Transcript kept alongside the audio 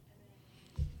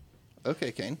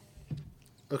Okay, Kane.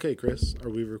 Okay, Chris, are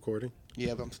we recording?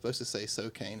 Yeah, but I'm supposed to say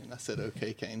so, Kane, and I said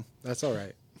okay, Kane. That's all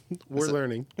right. We're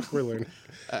learning. We're learning.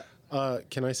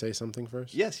 Can I say something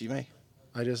first? Yes, you may.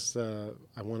 I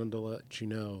wanted to let you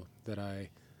know that I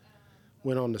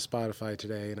went on to Spotify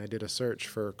today and I did a search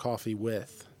for Coffee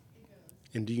With.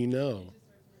 And do you know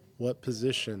what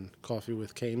position Coffee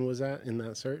with Kane was at in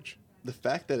that search? The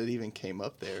fact that it even came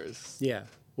up there is... Yeah.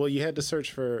 Well, you had to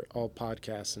search for all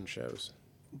podcasts and shows.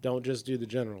 Don't just do the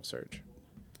general search.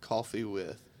 Coffee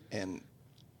with and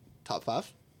top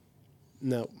 5?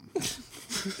 No.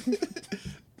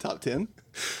 Top 10?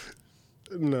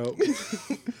 No.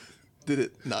 Did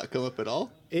it not come up at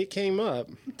all? It came up.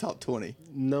 Top 20.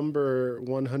 Number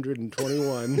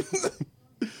 121.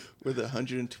 We're the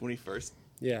 121st.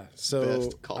 Yeah. So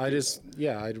Best coffee.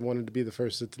 I wanted to be the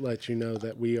first to let you know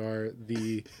that we are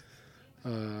the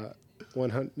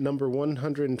number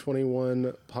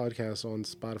 121 podcast on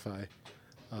Spotify,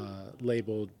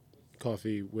 labeled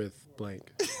Coffee with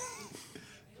Blank.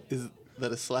 Is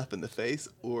that a slap in the face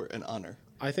or an honor?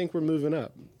 I think we're moving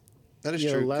up. That is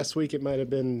true. Last week it might have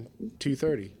been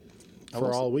 230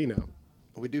 for all we know.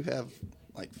 We do have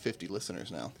like 50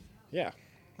 listeners now. Yeah.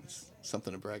 That's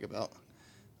something to brag about.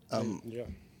 Yeah.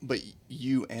 But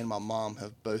you and my mom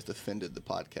have both offended the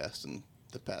podcast in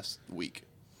the past week.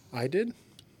 I did?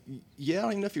 Yeah, I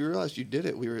don't even know if you realized you did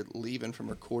it. We were leaving from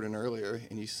recording earlier,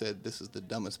 and you said, "This is the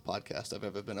dumbest podcast I've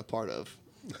ever been a part of."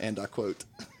 And I quote.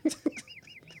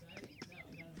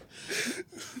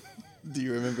 Do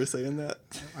you remember saying that?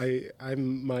 I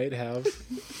might have.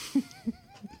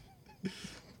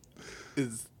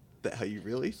 Is that how you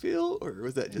really feel, or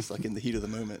was that just like in the heat of the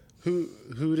moment? Who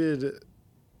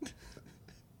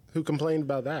complained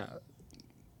about that?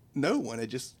 No one.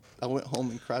 I went home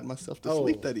and cried myself to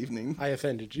sleep that evening. I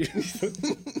offended you.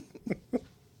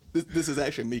 This is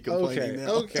actually me complaining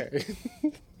now. Okay.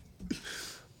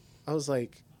 I was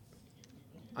like,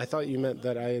 I thought you meant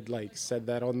that I had said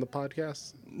that on the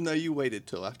podcast. No, you waited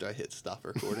till after I hit stop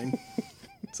recording,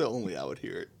 so only I would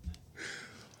hear it.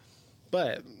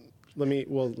 But let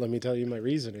me tell you my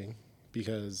reasoning,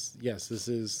 because yes, this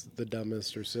is the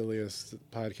dumbest or silliest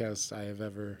podcast I have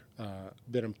ever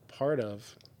been a part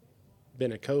of,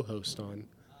 been a co-host on.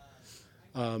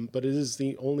 But it is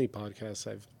the only podcast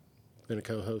I've been a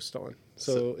co-host on.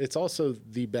 So it's also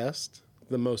the best,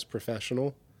 the most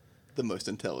professional, the most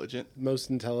intelligent,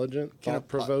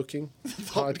 thought-provoking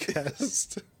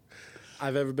podcast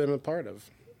I've ever been a part of.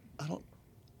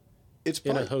 It's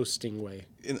in a hosting way.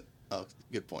 Oh,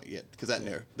 good point. Yeah, because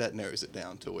that narrows it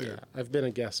down to where. Yeah, I've been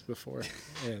a guest before,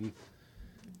 and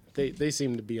they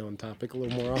seem to be on topic a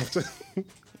little more often.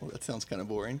 Well, that sounds kind of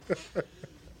boring.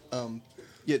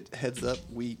 Heads up,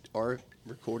 we are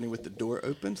recording with the door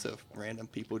open, so if random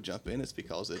people jump in, it's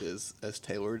because it is, as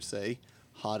Taylor would say,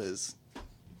 hot as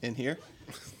in here.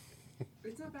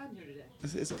 It's not bad in here today.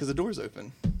 It's because the door's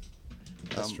open.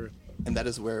 That's true. And that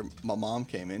is where my mom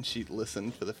came in. She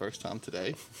listened for the first time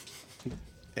today.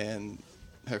 And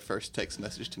her first text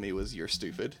message to me was, "You're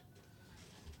stupid."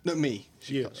 No, me.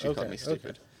 She called me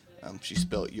stupid. Okay. She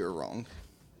spelled "you're" wrong.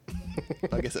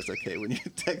 I guess that's okay when you're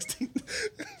texting.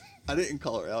 I didn't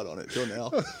call her out on it till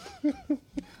now.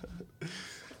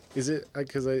 Is it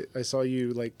because I saw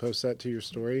you post that to your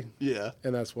story? Yeah.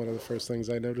 And that's one of the first things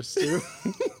I noticed too.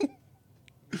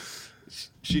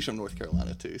 She's from North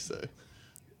Carolina too, so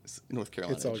it's North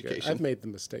Carolina it's all education. Good. I've made the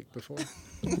mistake before.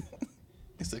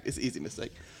 It's an easy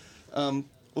mistake. Well,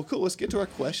 cool. Let's get to our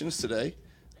questions today.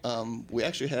 We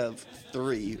actually have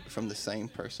 3 from the same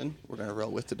person we're going to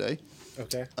roll with today.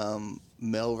 Okay.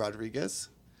 Mel Rodriguez.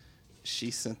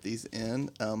 She sent these in.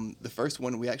 The first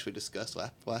one we actually discussed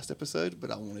last episode,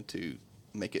 but I wanted to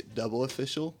make it double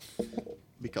official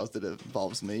because it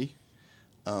involves me.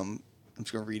 I'm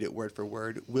just going to read it word for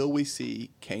word. Will we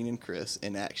see Kane and Chris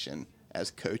in action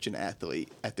as coach and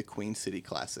athlete at the Queen City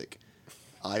Classic?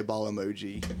 Eyeball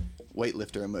emoji,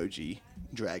 weightlifter emoji,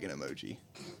 dragon emoji.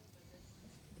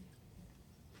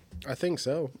 I think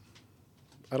so.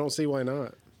 I don't see why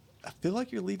not. I feel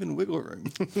like you're leaving wiggle room.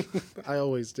 I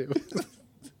always do.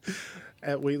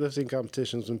 At weightlifting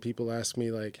competitions, when people ask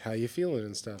me how you feeling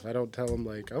and stuff, I don't tell them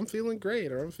I'm feeling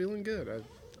great or I'm feeling good.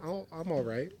 I'm all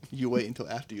right. You wait until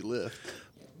after you lift.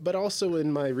 But also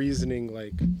in my reasoning,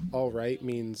 all right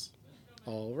means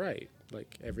all right.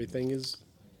 Everything is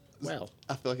well.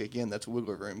 I feel like, again, that's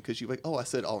wiggle room because you're I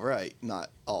said all right,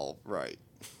 not all right.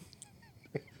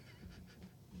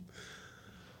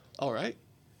 All right?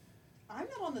 I'm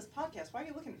not on this podcast. Why are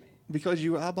you looking at me? Because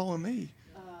you were eyeballing me.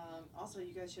 I'll also,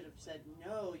 you guys should have said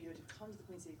no. You had to come to the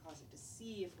Queen City Classic to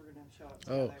see if we're gonna show up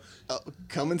Oh. together. Oh,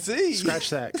 come and see. Scratch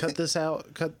that. Cut this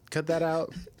out. Cut that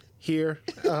out here.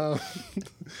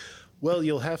 Well,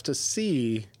 you'll have to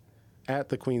see at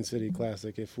the Queen City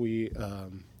Classic if we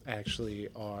actually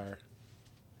are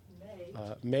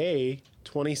May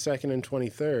 22nd and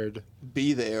 23rd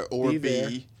Be there or Be be, there.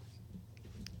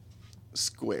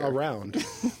 square. around. Can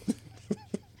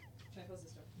I close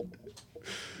this door?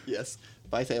 Yes.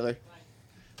 Bye, Taylor.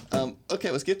 Bye.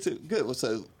 Okay, let's get to good. Well,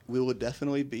 so we will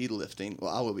definitely be lifting.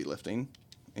 Well, I will be lifting,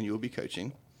 and you will be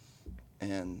coaching.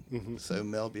 And so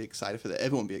Mel will be excited for that.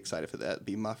 Everyone will be excited for that.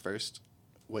 Be my first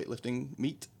weightlifting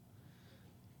meet.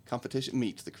 Competition.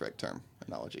 Meet's the correct term.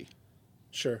 Analogy.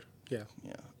 Sure. Yeah.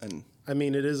 Yeah. And I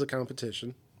mean, it is a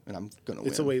competition. I'm going to win.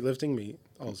 It's a weightlifting meet,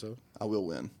 also. I will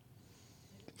win.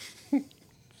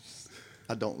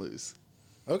 I don't lose.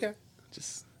 Okay.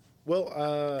 Just Well,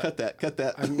 cut that. Cut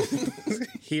that.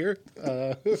 here.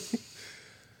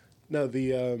 No,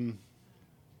 the.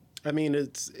 I mean,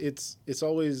 it's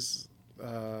always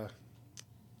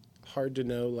hard to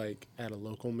know, like at a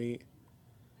local meet,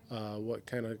 what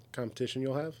kind of competition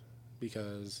you'll have,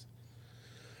 because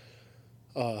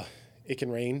it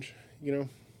can range. You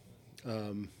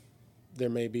know, there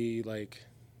may be like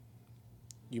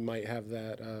you might have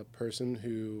that person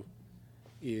who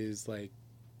is like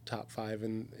top 5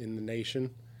 in the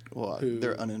nation. Well, who-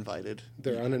 they're uninvited.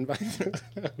 They're uninvited.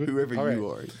 Whoever All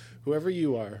you right. Whoever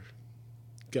you are,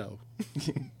 go.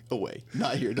 are, away.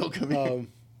 Not here. Don't come here.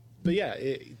 But yeah,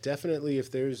 definitely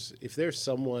if there's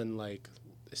someone like,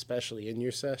 especially in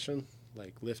your session,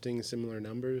 like lifting similar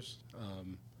numbers,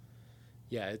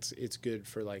 yeah, it's good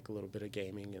for like a little bit of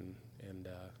gaming and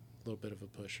a little bit of a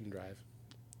push and drive.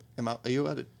 Are you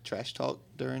allowed to trash talk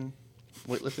during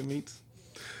weightlifting meets?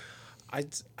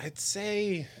 I'd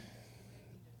say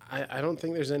I don't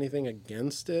think there's anything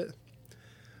against it,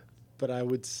 but I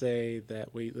would say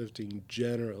that weightlifting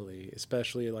generally,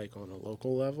 especially like on a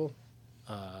local level,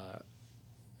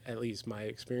 at least my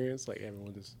experience, like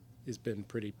everyone has been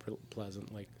pretty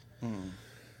pleasant. Like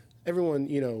everyone,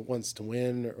 wants to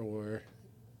win, or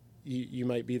you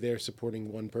might be there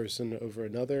supporting one person over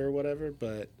another or whatever,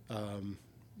 but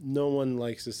no one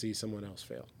likes to see someone else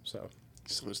fail. So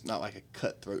it's not like a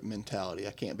cutthroat mentality.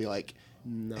 I can't be like,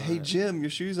 not, hey, Jim,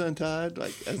 your shoe's untied,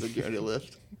 like as I get ready to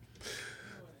lift.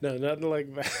 no, nothing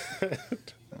like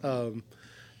that.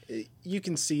 You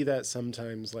can see that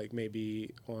sometimes, like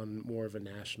maybe on more of a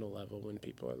national level, when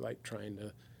people are like trying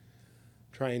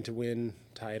to win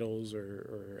titles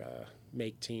or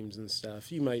make teams and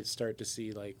stuff. You might start to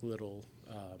see like little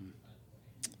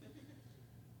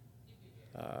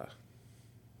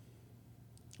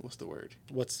What's the word?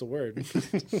 what's the word?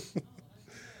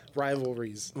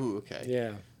 Rivalries. Ooh, okay.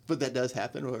 Yeah. But that does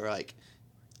happen where, like,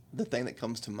 the thing that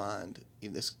comes to mind,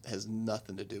 this has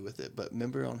nothing to do with it, but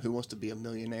remember on Who Wants to Be a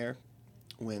Millionaire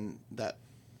when that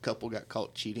couple got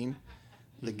caught cheating?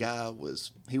 The guy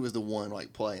was the one,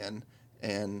 like, playing,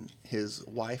 and his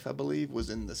wife, I believe,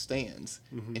 was in the stands,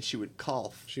 and she would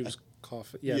cough. She was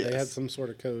coughing. Yeah, they had Yes. some sort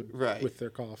of code Right. with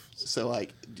their cough. So,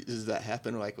 like, does that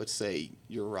happen? Like, let's say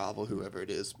your rival, whoever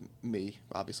it is, me,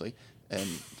 obviously, and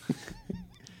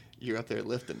you're up there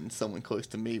lifting, and someone close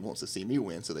to me wants to see me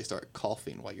win, so they start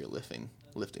coughing while you're lifting.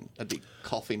 I'd be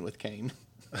coughing with Kane.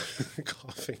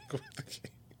 Coughing.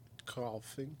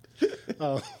 Coughing.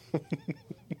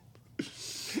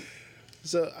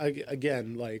 So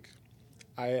again, like,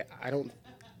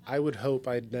 I would hope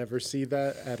I'd never see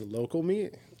that at a local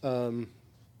meet.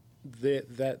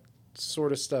 That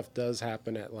sort of stuff does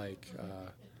happen at like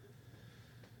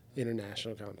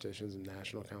international competitions and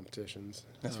national competitions.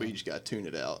 That's where you just gotta tune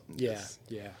it out. and Yeah, just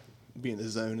yeah, be in the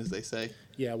zone, as they say.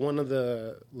 yeah. One of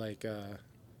the like, I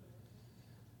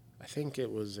think it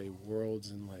was a Worlds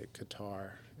in like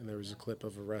Qatar, and there was a clip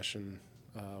of a Russian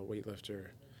weightlifter,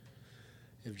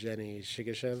 Evgeny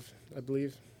Shigashev, I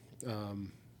believe,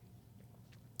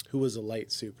 who was a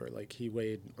light super. Like he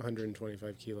weighed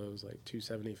 125 kilos, like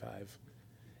 275,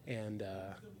 and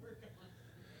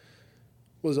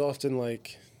was often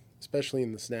like, especially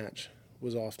in the snatch,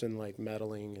 was often like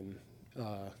medaling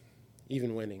and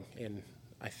even winning. And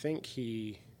I think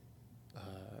he,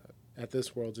 at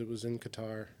this Worlds, it was in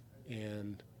Qatar,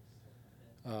 and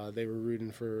they were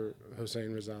rooting for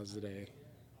Hossein Razazadeh,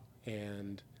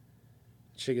 and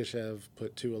Chigashev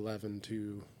put 211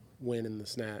 to win in the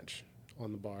snatch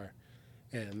on the bar,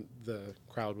 and the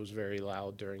crowd was very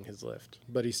loud during his lift,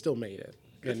 but he still made it.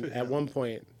 And at one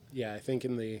point, yeah, I think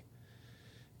in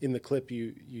the clip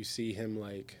you see him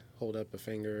like hold up a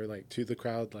finger like to the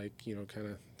crowd, like, kind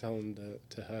of tell him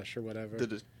to hush or whatever.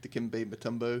 The Dikembe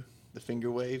Mutombo. The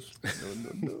finger wave?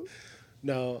 No.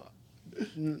 No,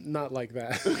 not like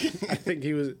that. I think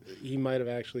he might have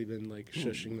actually been like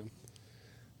shushing them.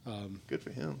 Good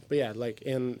for him. But yeah, like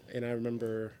and I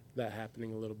remember that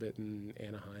happening a little bit in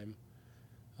Anaheim,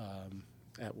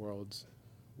 at Worlds,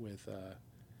 with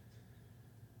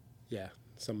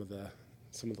some of the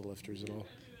lifters and all.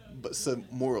 But so,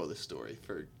 moral of the story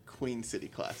for Queen City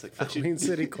Classic. Queen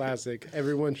City Classic,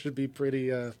 everyone should be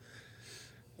pretty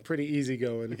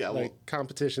easygoing. Okay, like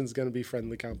competition's gonna be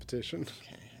friendly competition.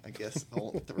 Okay, I guess I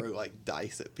won't throw like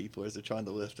dice at people as they're trying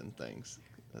to lift and things.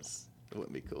 It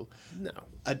wouldn't be cool. No.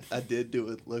 I did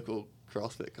do a local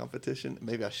CrossFit competition.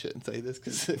 Maybe I shouldn't say this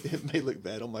because it may look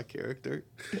bad on my character.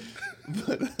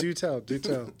 But Do tell.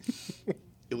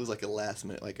 it was like a last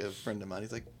minute. Like a friend of mine,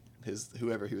 he's like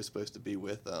whoever he was supposed to be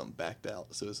with backed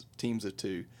out. So it was teams of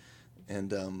two,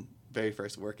 and very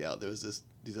first workout there was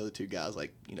these other two guys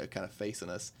like kind of facing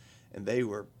us, and they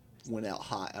went out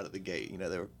hot out of the gate.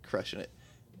 They were crushing it.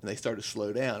 And they started to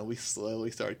slow down, and we slowly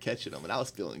started catching them. And I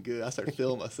was feeling good. I started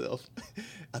feeling myself.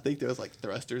 I think there was like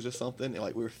thrusters or something, and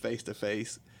like we were face to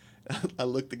face. I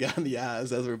looked the guy in the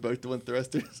eyes as we were both doing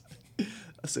thrusters.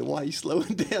 I said, "Why are you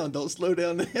slowing down? Don't slow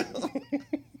down now."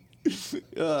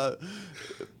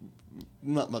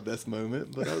 Not my best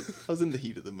moment, but I was in the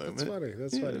heat of the moment.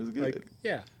 That's funny. It was good. Like,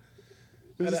 yeah.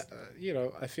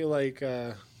 I feel like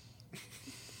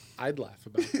I'd laugh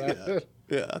about that.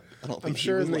 Yeah, I don't think I'm he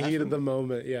sure was in the heat laughing. of the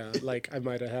moment, yeah, like I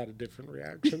might have had a different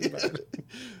reaction about it.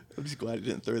 I'm just glad he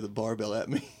didn't throw the barbell at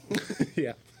me.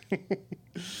 Yeah.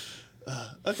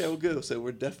 Okay, well, good. So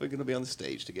we're definitely going to be on the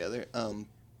stage together.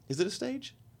 Is it a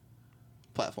stage?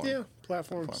 Platform. Yeah,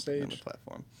 platform, stage. On the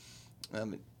platform.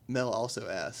 Mel also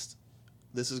asked,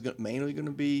 this is mainly going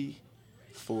to be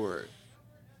for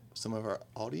some of our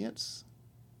audience.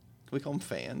 We call them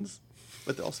fans,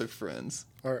 but they're also friends.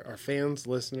 Our fans,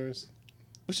 listeners.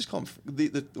 Let's just call them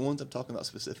the ones I'm talking about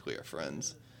specifically are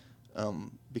friends,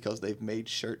 because they've made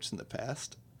shirts in the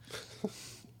past,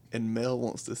 and Mel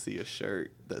wants to see a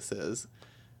shirt that says,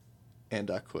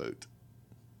 and I quote,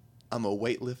 "I'm a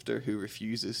weightlifter who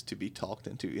refuses to be talked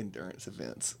into endurance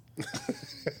events."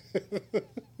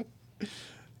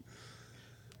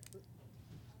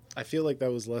 I feel like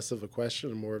that was less of a question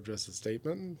and more of just a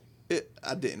statement.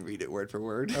 I didn't read it word for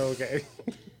word. Oh, okay.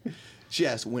 She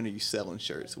asked, "When are you selling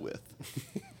shirts with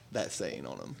that saying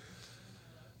on them?"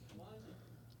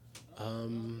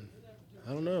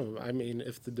 I don't know. I mean,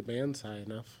 if the demand's high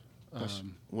enough.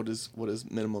 What is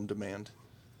minimum demand?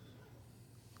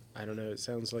 I don't know. It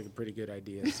sounds like a pretty good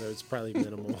idea, so it's probably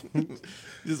minimal.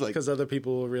 Just like Because other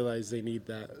people will realize they need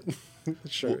that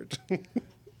shirt.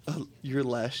 your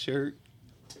last shirt,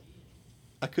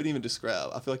 I couldn't even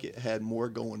describe. I feel like it had more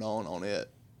going on it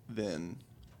than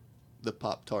the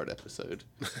Pop-Tart episode,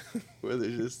 where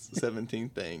there's just 17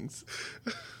 things.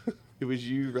 It was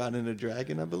you riding a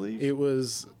dragon, I believe. It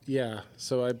was, yeah.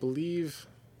 So I believe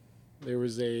there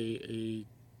was a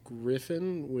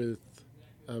griffin with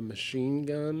a machine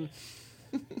gun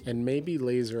and maybe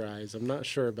laser eyes. I'm not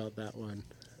sure about that one.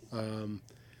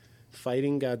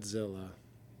 Fighting Godzilla.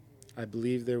 I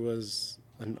believe there was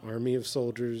an army of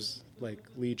soldiers, like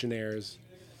legionnaires,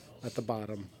 at the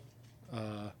bottom.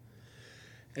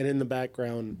 And in the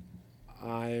background,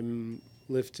 I'm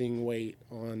lifting weight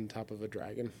on top of a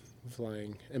dragon,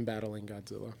 flying and battling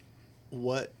Godzilla.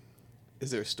 What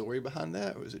is there a story behind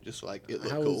that, or is it just like it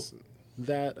looked How cool? is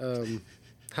that?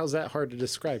 How's that hard to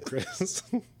describe, Chris?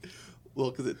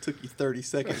 Well, because it took you 30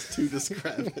 seconds to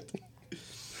describe it.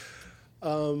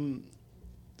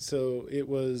 So it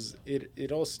was.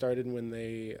 It all started when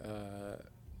they.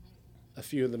 A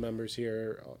few of the members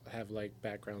here have like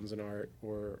backgrounds in art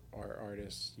or are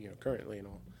artists, currently and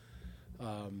all.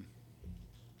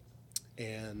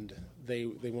 And they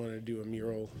wanted to do a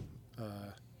mural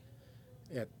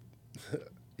at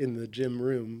in the gym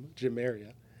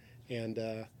area, and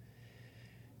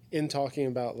in talking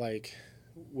about like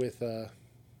with the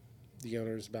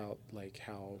owners about like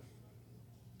how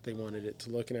they wanted it to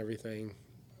look and everything,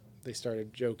 they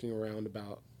started joking around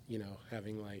about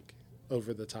having like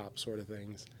over the top sort of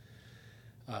things,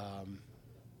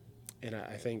 and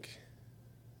I think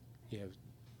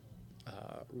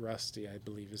Rusty, I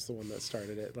believe, is the one that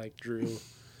started it, like drew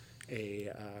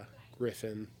a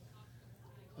griffin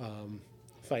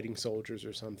fighting soldiers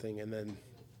or something, and then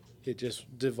it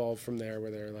just devolved from there,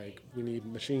 where they're like, we need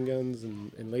machine guns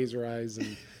and laser eyes,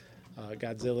 and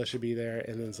Godzilla should be there,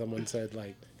 and then someone said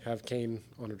like, have Kane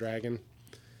on a dragon,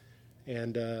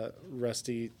 and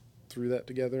Rusty threw that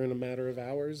together in a matter of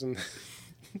hours, and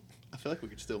I feel like we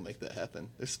could still make that happen.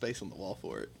 There's space on the wall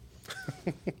for it.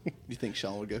 You think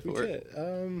Sean would go we for it?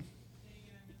 did.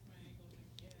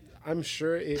 I'm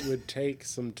sure it would take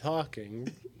some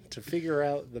talking to figure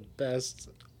out the best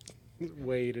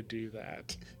way to do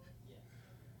that.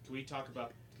 Can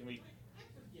we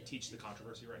teach the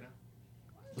controversy right now?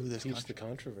 Ooh, there's Teach the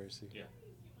controversy. Yeah.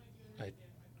 I, Can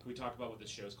we talk about what this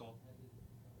show's called?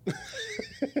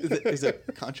 is it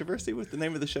controversy with the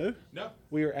name of the show? No.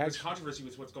 we were There's actually controversy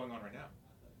with what's going on right now.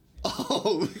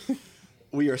 Oh,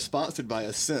 we are sponsored by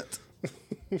Ascent.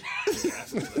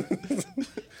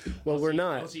 well, we're I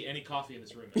not. don't see any coffee in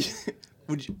this room.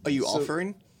 Are you So-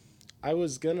 offering? I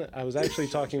was actually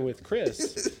talking with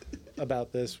Chris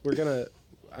about this.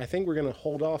 I think we're gonna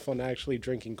hold off on actually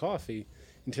drinking coffee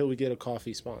until we get a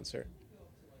coffee sponsor.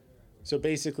 So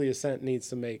basically, Ascent needs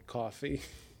to make coffee.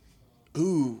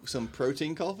 Ooh, some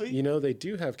protein coffee? You know, they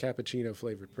do have cappuccino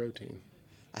flavored protein.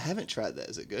 I haven't tried that.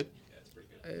 Is it good? Yeah, it's pretty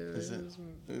good. Is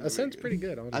it? Ascent's pretty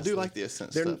good, honestly. I do like the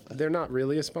Ascent They're stuff, they're not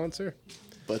really a sponsor,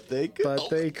 but they could. but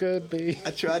they could be.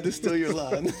 I tried to steal your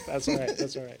line. That's all right.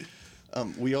 That's all right.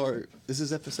 This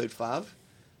is episode 5,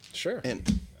 Sure.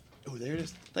 and oh, there it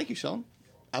is. Thank you, Sean.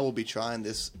 I will be trying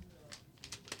this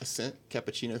Ascent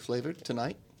cappuccino flavored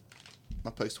tonight.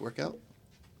 My post workout.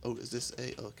 Oh, is this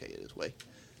okay? It is way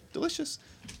delicious.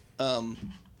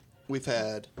 We've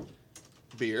had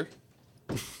beer.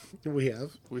 We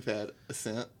have. We've had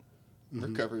Ascent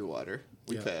recovery water.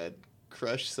 We've Yeah. had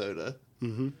Crush soda.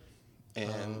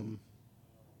 And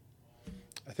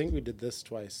I think we did this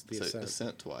twice. The so Ascent.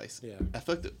 Ascent twice. Yeah. I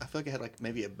feel like I had like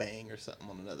maybe a Bang or something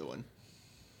on another one.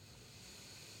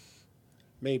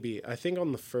 Maybe. I think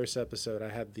on the first episode I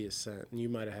had the Ascent, and you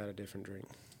might have had a different drink.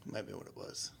 Maybe what it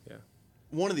was. Yeah.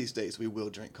 One of these days we will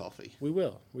drink coffee. We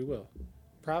will. We will.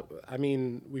 I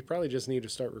mean, we probably just need to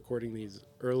start recording these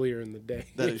earlier in the day.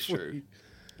 That is true.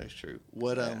 That's true.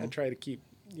 What I try to keep,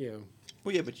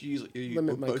 well, yeah, but you usually you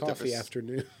limit my both of coffee us-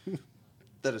 afternoon.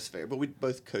 That is fair, but we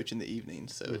both coach in the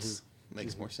evenings, so it's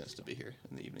makes more sense to be here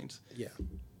in the evenings. Yeah.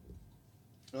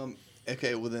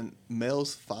 Okay, well then,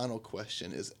 Mel's final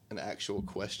question is an actual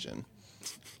question,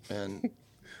 and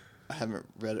I haven't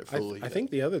read it fully. I yet. think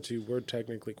the other two were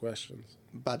technically questions.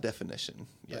 by definition,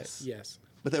 yes. Yes.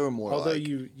 But they were more Although like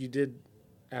you did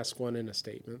ask one in a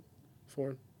statement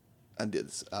form. I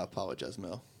did. I apologize,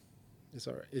 Mel. It's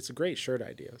all right. It's a great shirt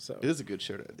idea. So It is a good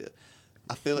shirt idea.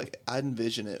 I feel like I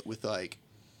envision it with like.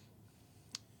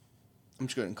 I'm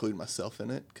just going to include myself in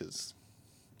it because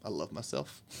I love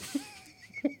myself.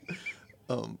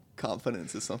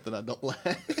 Confidence is something I don't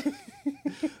lack.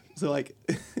 So like,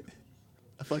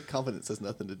 I feel like confidence has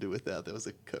nothing to do with that. There was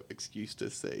a excuse to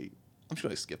say. I'm just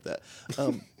going to skip that.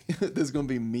 There's going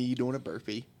to be me doing a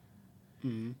burpee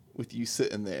with you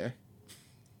sitting there,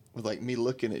 with like me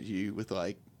looking at you with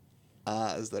like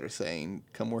eyes that are saying,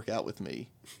 "Come work out with me,"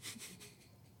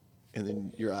 and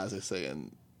then your eyes are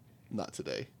saying, "Not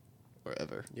today," or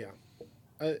ever. yeah.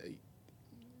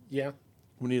 Yeah.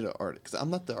 We need an art because I'm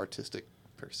not the artistic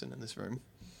person in this room.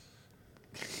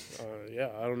 Yeah.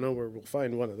 I don't know where we'll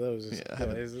find one of those. Yeah, I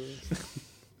haven't-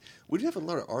 We do have a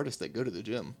lot of artists that go to the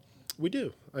gym. We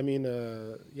do. I mean,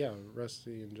 yeah,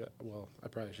 Rusty and well, I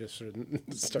probably just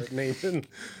shouldn't start naming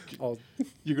all.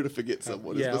 You're gonna forget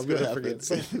someone. yeah, is what's I'm gonna happen. forget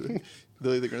someone.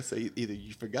 They're either gonna say either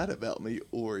you forgot about me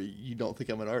or you don't think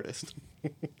I'm an artist.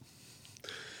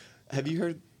 Have you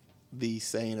heard the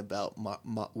saying about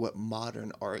what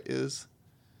modern art is?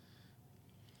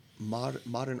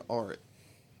 Modern art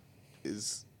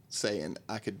is saying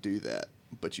I could do that,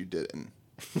 but you didn't.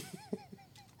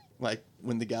 Like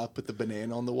when the guy put the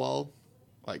banana on the wall,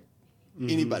 like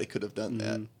anybody could have done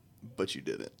that, but you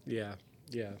didn't. Yeah,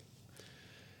 yeah.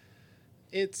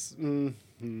 It's.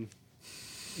 Should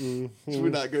we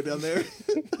not go down there?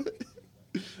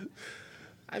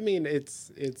 I mean,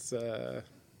 it's.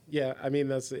 Yeah, I mean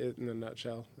that's it in a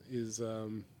nutshell. Is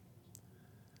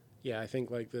yeah, I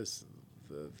think like this,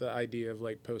 the idea of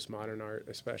like postmodern art,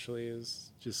 especially,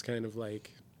 is just kind of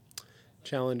like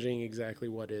challenging exactly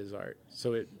what is art.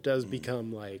 So it does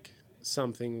become like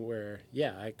something where,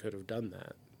 yeah, I could have done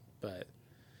that, but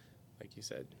like you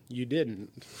said, you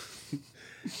didn't.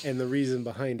 And the reason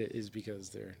behind it is because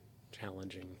they're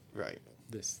challenging Right.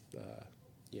 this,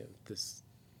 this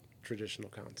traditional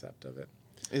concept of it.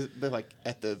 But like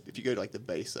if you go to like the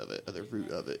base of it or the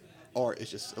root of it, art is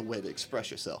just a way to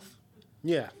express yourself.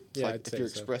 Yeah, It's yeah, like I'd if say you're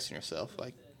so. expressing yourself,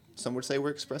 like some would say we're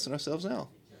expressing ourselves now.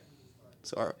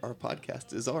 So our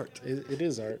podcast is art. It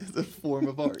is art. It's a form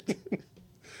of art.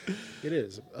 It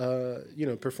is.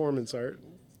 Performance art.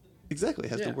 Exactly. It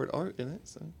has the Yeah. word art in it.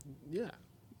 So Yeah.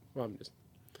 Well, I'm just.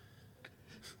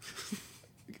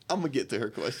 I'm gonna get to her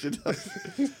question.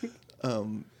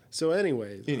 So,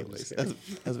 anyways. I'm Anyways, just kidding.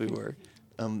 as we were,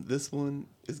 this one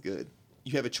is good.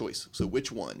 You have a choice. So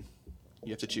which one?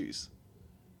 You have to choose.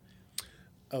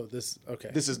 Oh,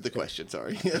 okay. This is the question,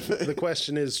 sorry. The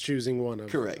question is choosing one of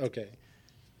Correct. Okay.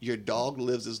 Your dog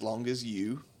lives as long as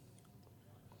you,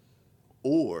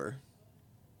 or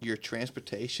your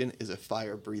transportation is a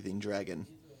fire-breathing dragon.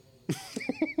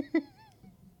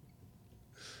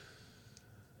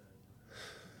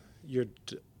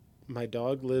 My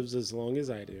dog lives as long as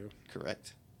I do,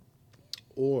 Correct.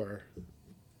 or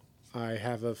I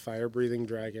have a fire-breathing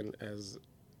dragon as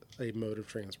a mode of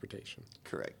transportation.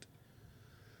 Correct.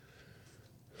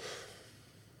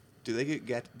 Do they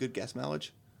get good gas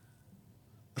mileage?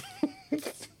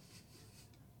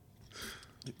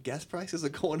 Gas prices are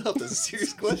going up. That's a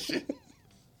serious question.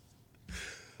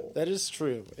 That is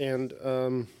true, and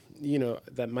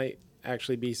that might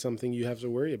actually be something you have to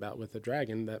worry about with a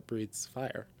dragon that breathes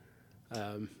fire.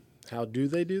 How do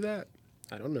they do that?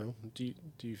 I don't know. Do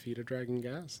you feed a dragon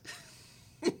gas?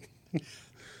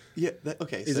 Yeah.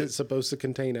 Okay. Is it supposed to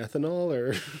contain ethanol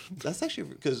or? That's actually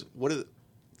because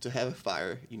to have a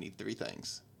fire, you need three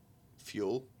things: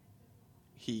 fuel,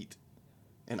 heat,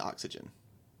 and oxygen.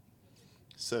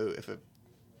 So if a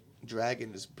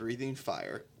dragon is breathing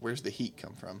fire, where's the heat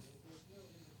come from?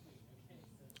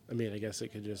 I mean, I guess it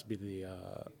could just be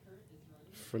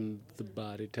from the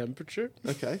body temperature.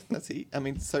 Okay, that's heat. I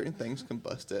mean, certain things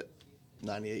combust at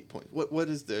 98 point. What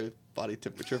is the body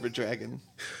temperature of a dragon?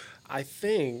 I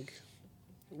think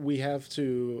we have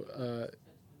to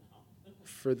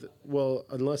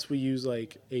unless we use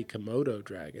like a Komodo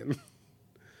dragon,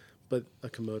 but a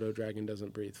Komodo dragon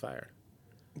doesn't breathe fire.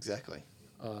 Exactly.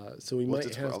 So we What's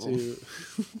might its have problem?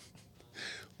 to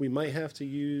we might have to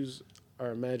use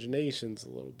our imaginations a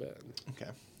little bit, Okay.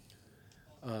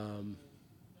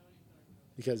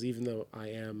 because even though I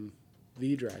am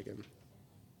the dragon,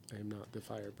 I am not the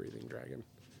fire-breathing dragon.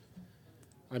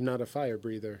 I'm not a fire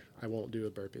breather. I won't do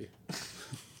a burpee.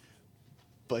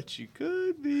 But you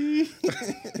could be.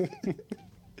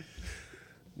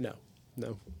 No.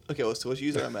 Okay, well, so let's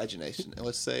use our imagination. And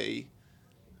let's say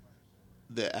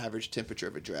the average temperature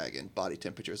of a dragon, body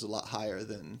temperature, is a lot higher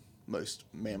than most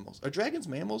mammals. Are dragons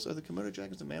mammals? Are the Komodo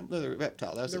dragons a mammal? No, they're a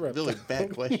reptile. That was They're a really reptile.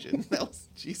 bad question. That was,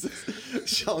 Jesus.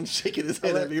 Sean's shaking his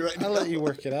head at me right now. I'll let you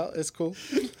work it out. It's cool.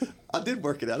 I did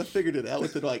work it out. I figured it out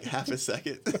within like half a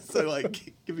second. So,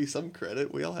 like, give me some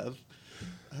credit.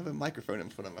 I have a microphone in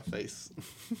front of my face.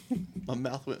 My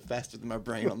mouth went faster than my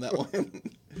brain on that one.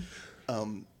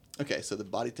 Okay, so the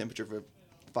body temperature of a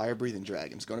fire-breathing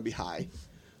dragon is going to be high.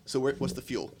 So what's the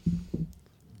fuel?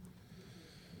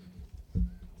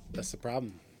 That's the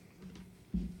problem.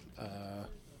 I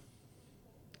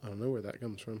don't know where that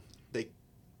comes from.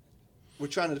 We're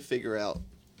trying to figure out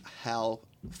how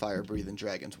fire-breathing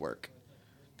dragons work.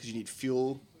 Because you need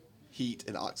fuel, heat,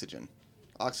 and oxygen.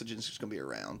 Oxygen is just going to be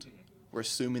around. We're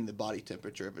assuming the body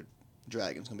temperature of a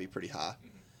dragon is going to be pretty high.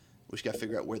 We just got to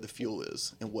figure out where the fuel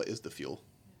is and what is the fuel.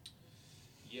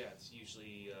 Yeah, it's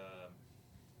usually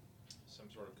some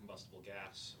sort of combustible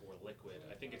gas or liquid.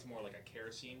 I think it's more like a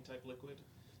kerosene type liquid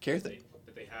that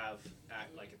they have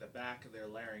at the back of their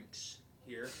larynx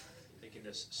here. They can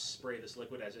just spray this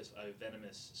liquid as if a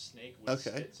venomous snake would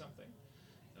spit something.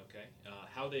 Okay.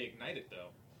 How they ignite it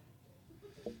though?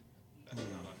 That's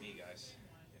not on me, guys.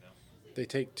 You know. They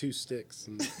take two sticks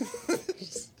and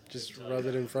just rub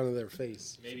it in front of their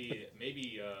face. Maybe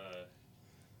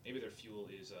their fuel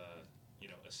is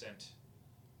Ascent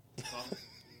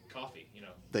coffee. You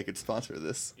know. They could sponsor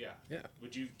this. Yeah. Yeah.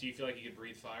 Do you feel like you could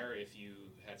breathe fire if you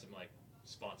had some like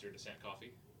sponsored Ascent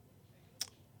coffee?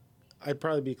 I'd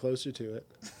probably be closer to it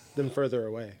than further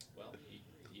away. Well,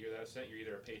 you're that Ascent. You're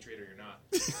either a patriot or you're not.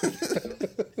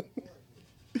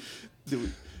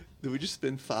 Did we just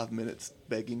spend 5 minutes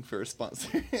begging for a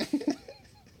sponsor?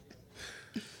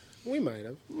 We might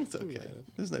have. It's We might okay. have.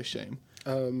 There's no shame.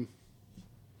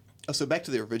 So back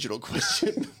to the original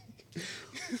question.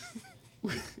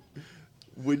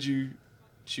 Would you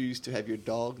choose to have your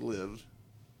dog live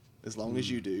as long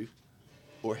as you do,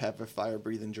 or have a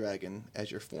fire-breathing dragon as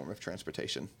your form of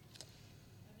transportation?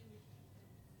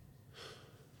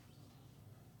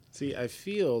 See, I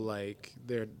feel like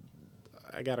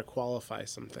I gotta qualify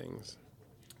some things.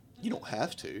 You don't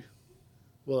have to.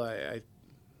 Well, I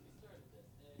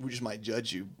We just might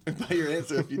judge you by your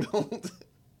answer if you don't.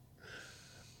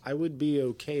 I would be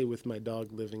okay with my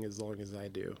dog living as long as I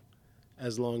do,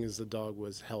 as long as the dog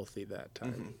was healthy that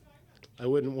time. Mm-hmm. I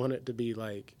wouldn't want it to be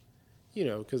like,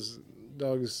 because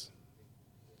dogs,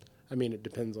 I mean, it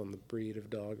depends on the breed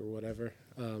of dog or whatever.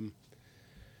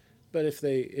 But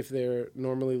if they're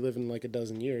normally living like a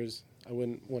dozen years, I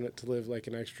wouldn't want it to live like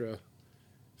an extra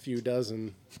few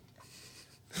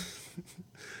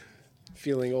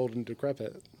feeling old and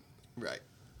decrepit. Right.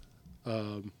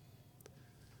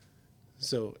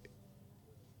 So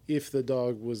if the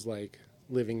dog was like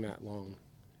living that long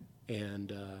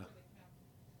and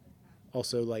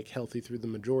also like healthy through the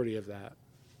majority of that,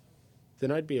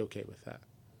 then I'd be okay with that.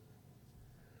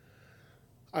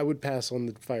 I would pass on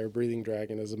the fire-breathing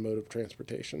dragon as a mode of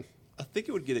transportation. I think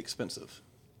it would get expensive.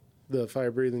 The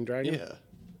fire-breathing dragon? Yeah.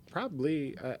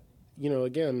 Probably.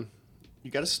 Again, You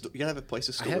gotta have a place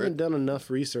to store I haven't it. done enough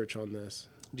research on this.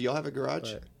 Do y'all have a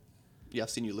garage? But, Yeah, I've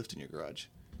seen you lift in your garage.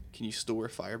 Can you store a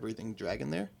fire-breathing dragon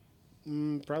there?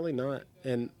 probably not.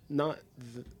 And not...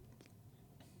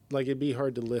 like, it'd be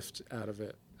hard to lift out of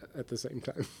it at the same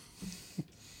time.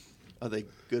 Are they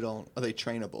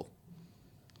trainable?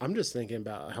 I'm just thinking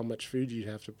about how much food you'd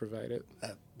have to provide it.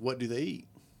 What do they eat?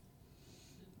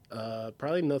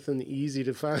 Probably nothing easy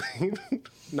to find.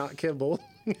 Not kibble.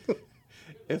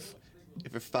 If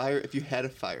you had a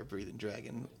fire-breathing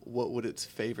dragon, what would its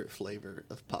favorite flavor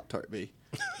of Pop-Tart be?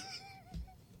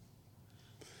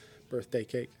 Birthday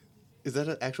cake. Is that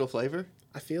an actual flavor?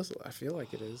 I feel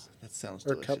like it is. That sounds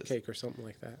Or delicious. cupcake or something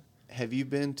like that. Have you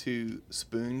been to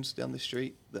Spoons down the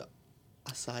street, the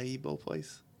acai bowl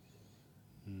place?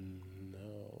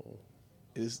 No.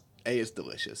 It's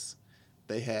delicious.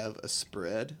 They have a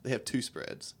spread. They have two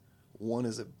spreads. One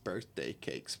is a birthday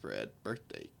cake spread.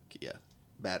 Birthday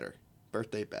batter.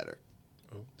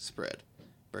 Oh. Spread.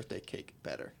 Birthday cake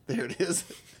batter. There it is.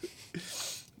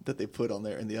 That they put on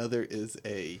there. And the other is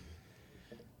a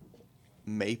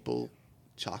maple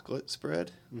chocolate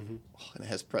spread. Mm-hmm. And it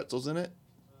has pretzels in it.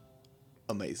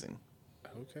 Amazing.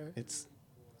 Okay.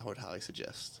 I would highly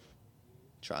suggest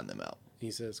trying them out. He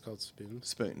said it's called spoons.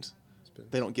 Spoons. Spoon.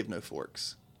 They don't give no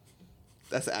forks.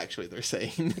 That's actually their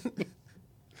saying.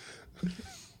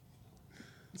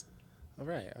 All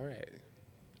right.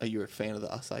 Are you a fan of the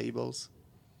acai bowls?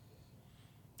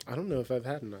 I don't know if I've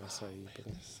had an acai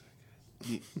bowl.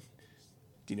 Do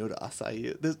you know what an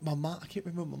acai is? My mom, I can't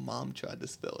remember my mom tried to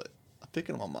spell it. I'm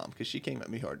picking on my mom because she came at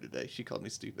me hard today. She called me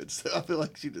stupid, so I feel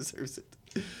like she deserves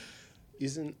it.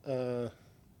 Isn't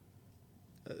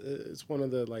it's one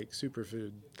of the like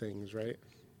superfood things, right?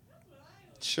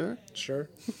 Sure. Sure.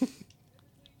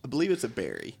 I believe it's a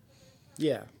berry.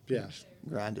 Yeah.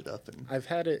 Grind it up and I've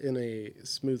had it in a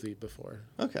smoothie before.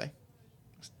 okay.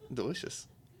 It's delicious.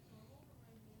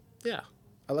 Yeah.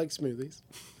 I like smoothies.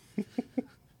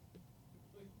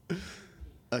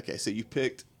 Okay, so you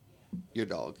picked your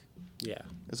dog Yeah.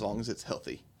 as long as it's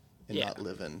healthy and Yeah. not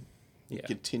living, Yeah.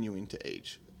 continuing to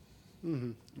age.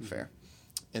 Mm-hmm. Fair.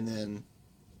 And then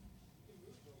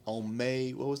on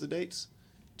May, what was the dates?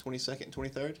 22nd,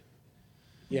 23rd?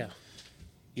 Yeah.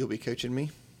 You'll be coaching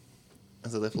me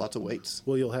as I lift lots of weights.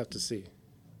 Well, you'll have to see.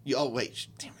 Oh, wait.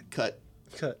 Damn it. Cut.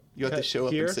 Cut. You have to Cut show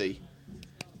up here? and see.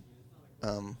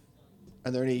 Are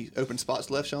there any open spots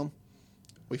left, Sean?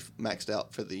 We've maxed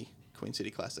out for the Queen City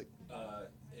Classic.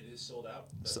 It is sold out,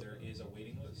 but there is a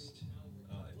waiting list.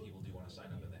 If people do want to sign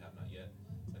up and they have not yet,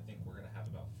 I think we're going to have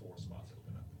about 4 spots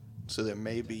open up. So there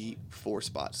may be 4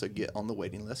 spots, so get on the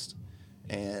waiting list.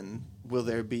 And will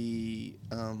there be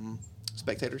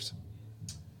spectators?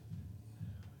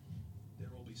 There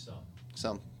will be some.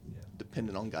 Some, Yeah.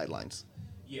 depending on guidelines.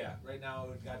 Yeah, right now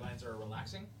guidelines are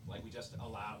relaxing. Like we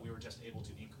were just able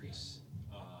to increase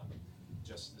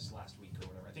just this last week or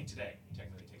whatever. I think today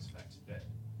technically takes effect. That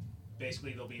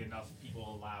basically there'll be enough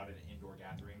people allowed in an indoor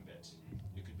gathering that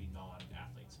it could be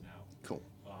non-athletes now. Cool.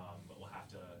 But we'll have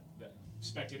to.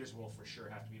 Spectators will for sure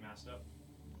have to be masked up.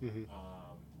 Mm-hmm.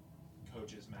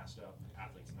 Coaches masked up,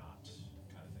 athletes not,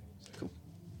 kind of thing. So, Cool.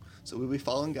 So we'll be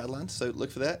following guidelines. So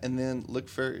look for that, and then look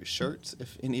for shirts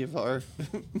if any of our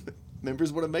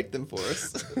members want to make them for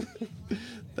us.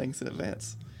 Thanks in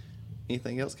advance.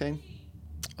 Anything else, Kane?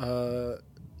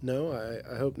 No,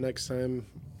 I hope next time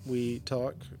we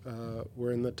talk,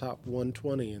 we're in the top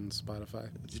 120 in Spotify.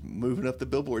 Just moving up the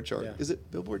Billboard chart. Yeah. Is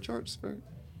it Billboard charts or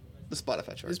the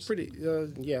Spotify charts? It's pretty,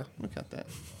 yeah. We'll count that.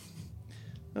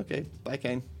 Okay. Bye,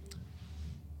 Kane.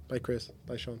 Bye, Chris.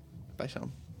 Bye, Sean. Bye,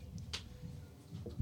 Sean.